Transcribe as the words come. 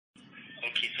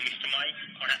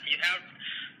You have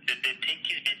the thing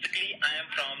is basically I am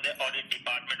from the audit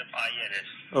department of IRS.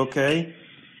 Okay.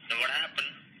 Now what happened?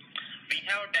 We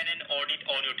have done an audit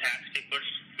on your tax papers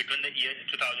between the years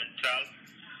 2012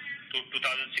 to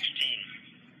 2016.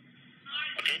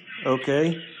 Okay. Okay.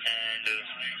 And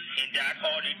in that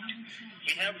audit,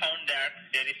 we have found that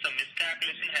there is some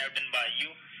miscalculation have done by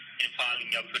you in filing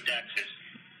up your taxes.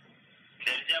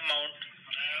 There is the amount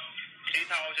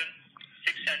 $3,656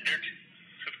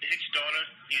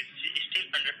 is still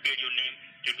underpaid your name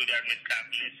due to that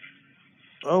miscalculation.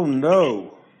 Oh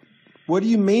no. What do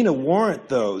you mean a warrant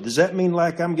though? Does that mean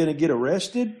like I'm going to get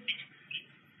arrested?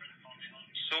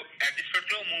 So at this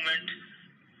particular moment,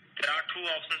 there are two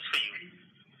options for you.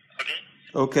 Okay?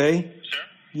 Okay. Sir?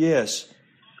 Yes.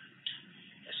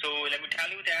 So let me tell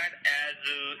you that as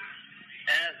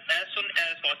soon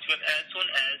as possible, as soon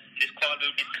as this call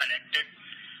will be disconnected,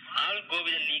 I'll go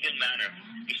with a legal manner.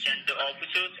 We send the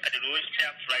officers at the road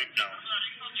staff right now.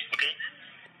 Okay?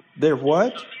 They're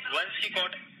what? Once you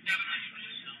got,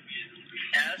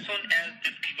 as soon as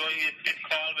this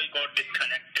call will got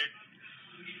disconnected,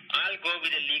 I'll go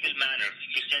with a legal manner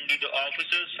to send you the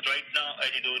officers right now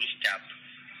at the road staff.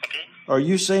 Okay? Are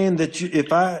you saying that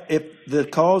if the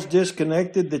call's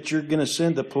disconnected that you're going to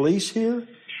send the police here?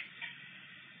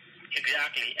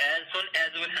 Exactly. As soon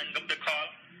as we hang up the call,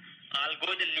 I'll go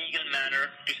the legal manner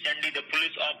to send you the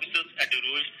police officers at the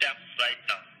road staff right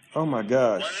now. Oh my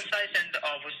gosh. Once I send the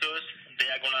officers, they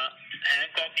are gonna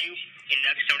handcuff you in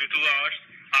next 72 hours.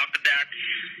 After that,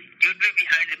 you'll be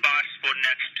behind the bars for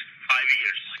next 5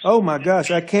 years. Oh my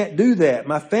gosh, I can't do that.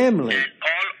 My family. And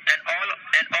all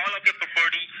of your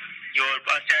property, your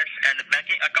assets and the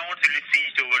banking accounts will be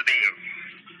seized over there.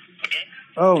 Okay?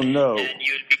 Oh no. And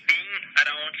you'll be paying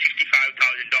around $65,000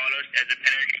 as a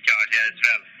penalty charge as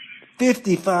well.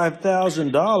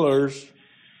 $55,000?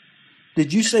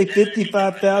 Did you say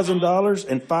 $55,000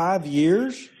 in 5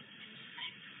 years?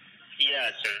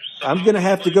 Yes, sir. So I'm going to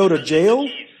have to go to jail?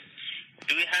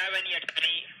 Do you have any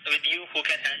attorney with you who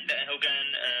can handle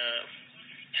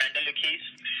your case?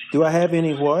 Do I have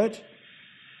any what?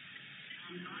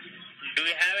 Do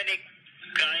you have any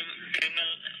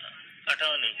criminal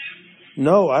attorney?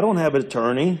 No, I don't have an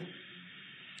attorney.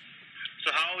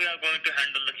 So how we are going to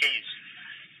handle the case?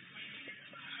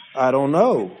 I don't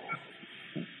know.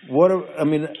 What? I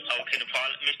mean. Okay,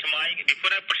 Mr. Mike, before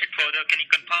I proceed further, can you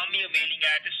confirm me your mailing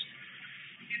address?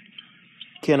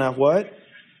 Can I what?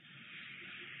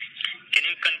 Can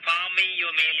you confirm me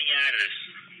your mailing address?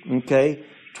 Okay,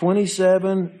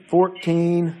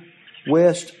 2714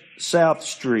 West South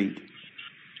Street.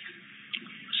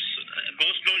 Go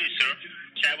slowly, sir.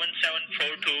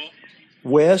 7742.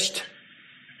 West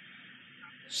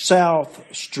South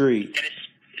Street. Can you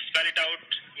spell it out?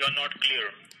 You're not clear.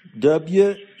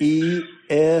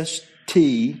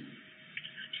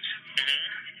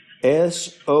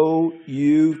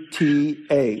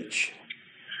 WESTSOUTH.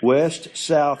 West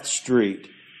South Street.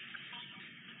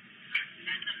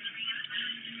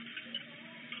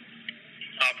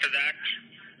 After that?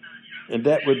 And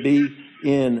that would be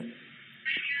in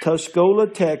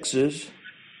Tuscola, Texas.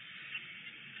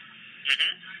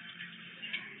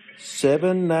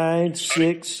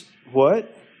 796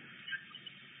 what?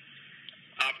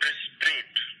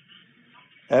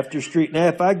 After street. Now,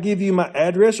 if I give you my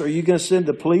address, are you going to send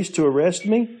the police to arrest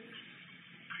me? No,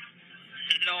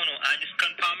 I'm just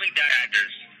confirming that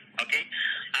address. Okay?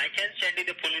 I can send you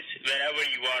the police wherever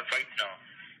you are right now.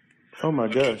 Oh my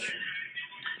gosh.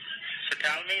 So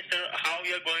tell me, sir, how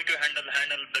you're going to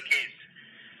handle the case.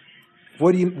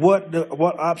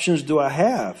 What options do I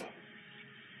have?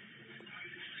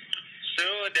 So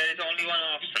there is only one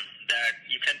option, that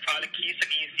you can file a case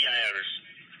against the IRS.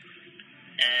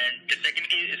 And the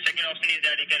second option is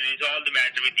that you can resolve the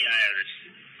matter with the IRS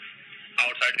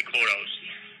outside the courthouse.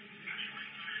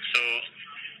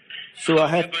 So how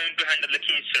are you going to handle the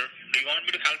case, sir? Do you want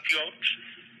me to help you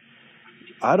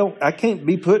out? I can't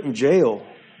be put in jail.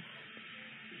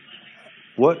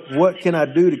 What can I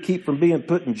do to keep from being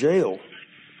put in jail?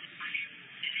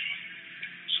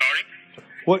 Sorry?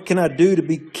 What can I do to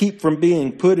keep from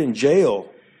being put in jail?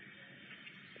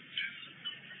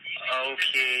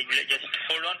 Okay, just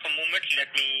hold on for a moment.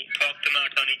 Let me talk to my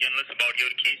attorney general about your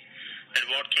case and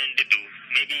what can they do.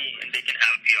 Maybe they can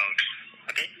help you out.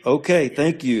 Okay? Okay,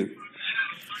 thank you.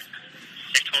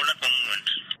 Just hold on for a moment.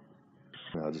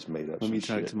 I just made up Let me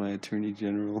talk to my attorney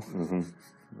general.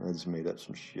 I just made up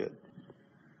some shit.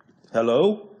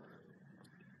 Hello?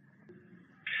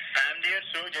 I'm there,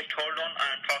 sir. Just hold on.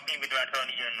 I'm talking with my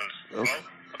attorney general.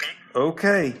 Okay?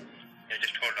 Okay. Yeah,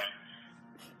 just hold on.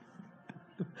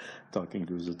 Talking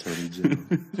to his attorney general.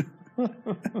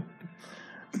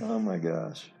 Oh my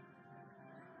gosh.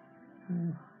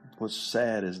 What's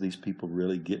sad is these people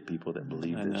really get people that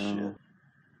believe this shit.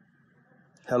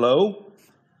 Hello?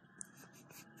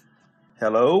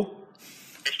 Hello?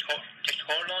 Just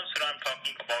hold on, sir. I'm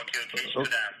talking about your case to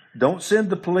them. Don't send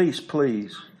the police,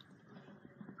 please.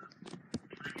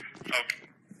 Okay.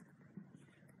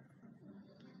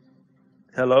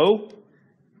 Hello?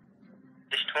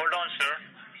 Just hold on, sir.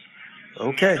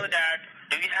 Okay. You know that,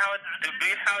 do you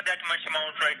have that much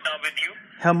amount right now with you?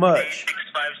 How much?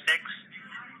 3656.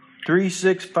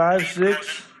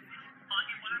 3656?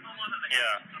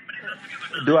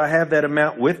 Yeah. Do I have that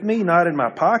amount with me? Not in my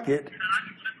pocket.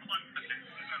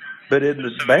 But in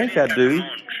the bank I do.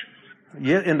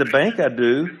 Yeah, in the bank I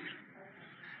do. Okay,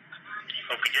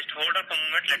 just hold on for a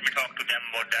moment. Let me talk to them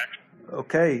about that.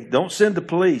 Okay, don't send the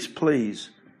police, please.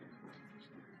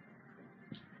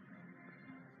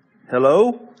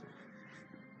 Hello?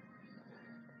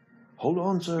 Hold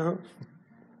on, sir.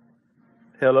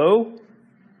 Hello? At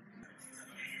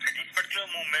this particular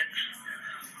moment,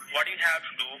 what you have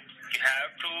to do, you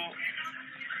have to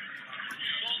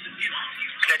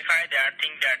clarify that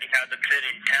thing that you have the clear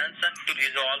intention to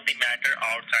resolve the matter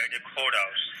outside the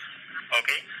courthouse.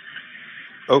 Okay?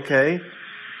 Okay.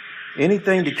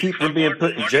 Anything to keep from being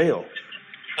put in jail.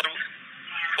 For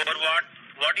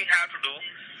what you have to do,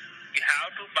 you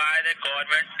have to buy the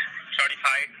government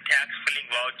certified tax filling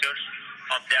vouchers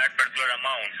of that particular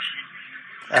amount.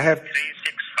 I have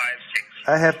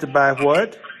 3656. I have to buy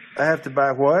what? I have to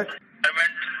buy what?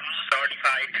 Government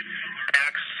certified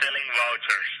tax filling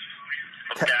vouchers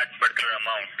of that particular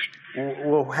amount.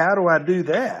 Well, how do I do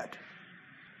that?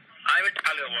 I will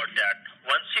tell you about that.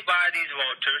 Once you buy these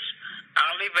vouchers,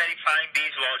 I'll be verifying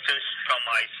these vouchers from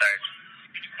my side.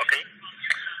 Okay?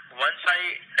 Once I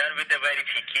done with the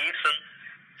verification,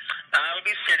 I'll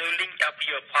be scheduling up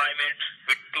your appointment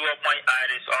with two of my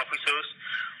IRS officers,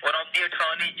 one of the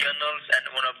attorney generals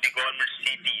and one of the government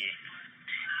CPA.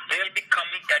 They'll be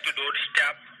coming at your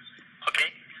doorstep. Okay?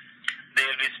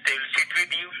 They'll sit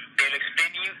with you. They'll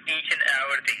explain you each and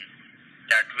everything.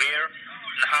 That where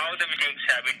and how the mistakes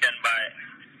have been done by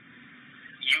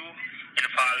you in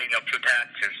filing up your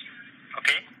taxes.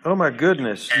 Okay? Oh my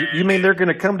goodness. You mean they're going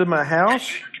to come to my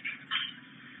house?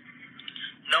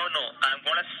 No. I'm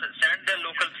going to send the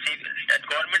local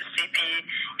government CPA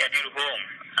at your home.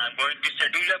 I'm going to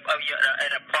schedule up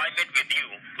an appointment with you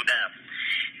to them.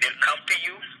 They'll come to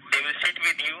you. They will sit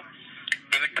with you.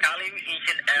 They will tell you each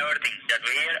and everything that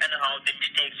where and how the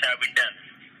mistakes have been done.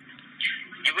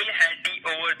 You will hand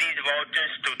over these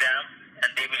vouchers to them, and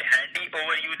they will hand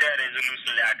over you the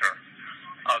resolution letter.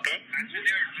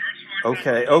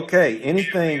 Okay? Okay.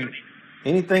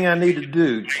 Anything I need to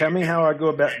do, tell me how I go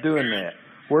about doing that.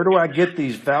 Where do I get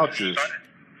these vouchers?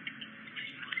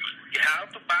 You have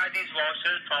to buy these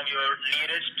vouchers from your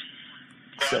nearest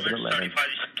government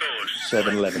certified stores.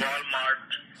 7-Eleven. Walmart,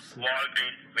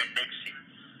 Walgreens, Winn-Dixie.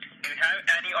 Do you have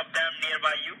any of them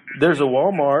nearby you? There's a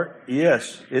Walmart.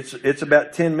 Yes, it's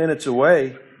about 10 minutes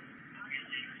away.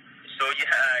 So you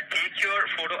take your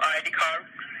photo ID card,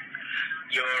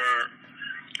 your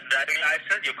driving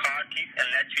license, your car keys, and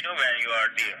let you know when you are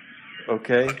there.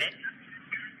 Okay. Okay?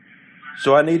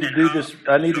 So I need to do this.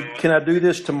 Can I do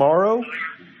this tomorrow? So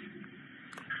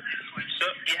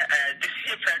this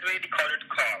is a federally recorded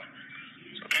call.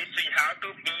 Okay, so you have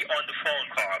to be on the phone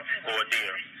call over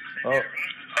there. Oh.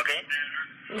 Okay?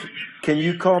 Can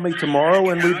you call me tomorrow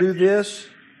when we do this?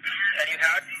 And you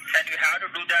have to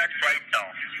do that right now.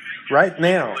 Right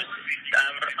now. I'm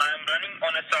running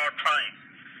on a short time.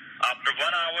 After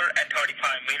 1 hour and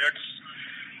 35 minutes,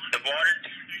 the warrant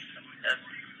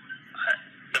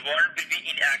will be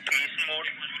in activation mode,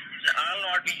 and I'll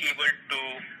not be able to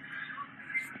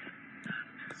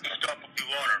stop the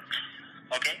warrant.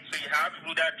 Okay, so you have to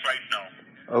do that right now.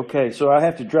 Okay, so I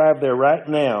have to drive there right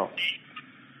now.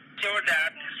 Sure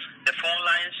that the phone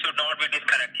lines should not be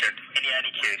disconnected in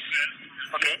any case.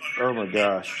 Okay? Oh my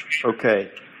gosh.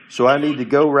 Okay, so I need to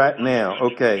go right now.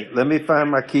 Okay, let me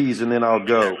find my keys and then I'll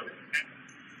go. No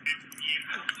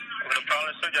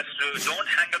problem, so just don't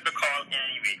hang up the call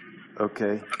anyway.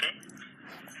 Okay. Okay?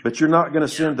 But you're not going to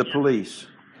send the police.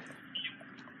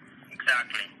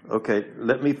 Exactly. Okay,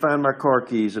 let me find my car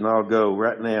keys and I'll go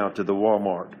right now to the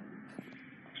Walmart.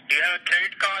 Do you have a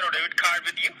credit card or debit card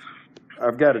with you?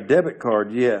 I've got a debit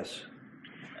card, yes.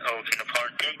 Okay, no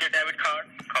problem. Take the debit card,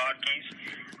 card keys,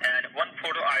 and one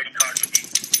photo ID card with you.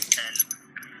 And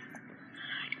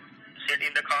sit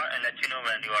in the car and let you know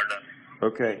when you are done.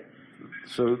 Okay.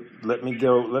 So let me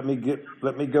go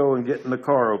and get in the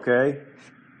car, okay?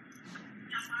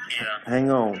 Yeah.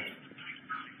 Hang on.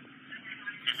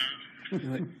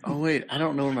 You're like, oh wait, I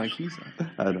don't know where my keys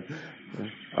are.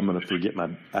 I'm going to forget my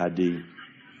ID.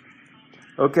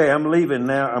 Okay, I'm leaving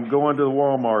now. I'm going to the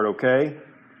Walmart, okay?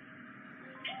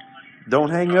 Don't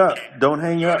hang up. Don't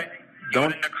hang up.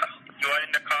 Don't. You are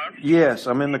in the car? Yes,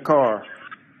 I'm in the car.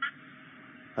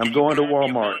 I'm going to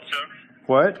Walmart.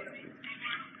 What?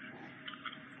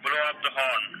 Blow up the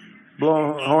horn.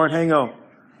 Blow a horn. Hang on.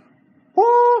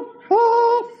 Woo,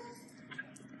 woo.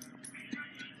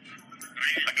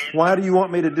 Why do you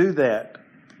want me to do that?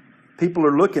 People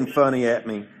are looking funny at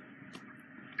me.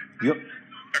 Yep.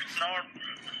 It's not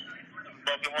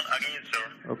blow the horn again,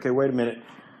 sir. Okay, wait a minute.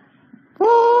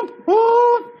 Woo,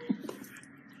 woo.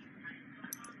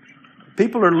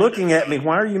 People are looking at me.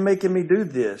 Why are you making me do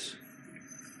this?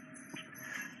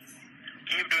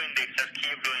 Keep doing this, sir.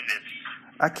 Keep doing this.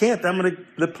 I can't.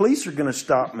 The police are gonna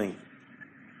stop me.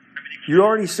 You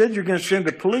already said you're gonna send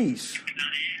the police.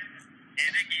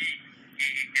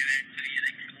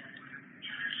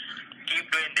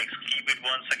 Keep doing this. Keep it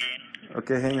once again.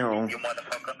 Okay, hang on. You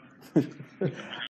motherfucker.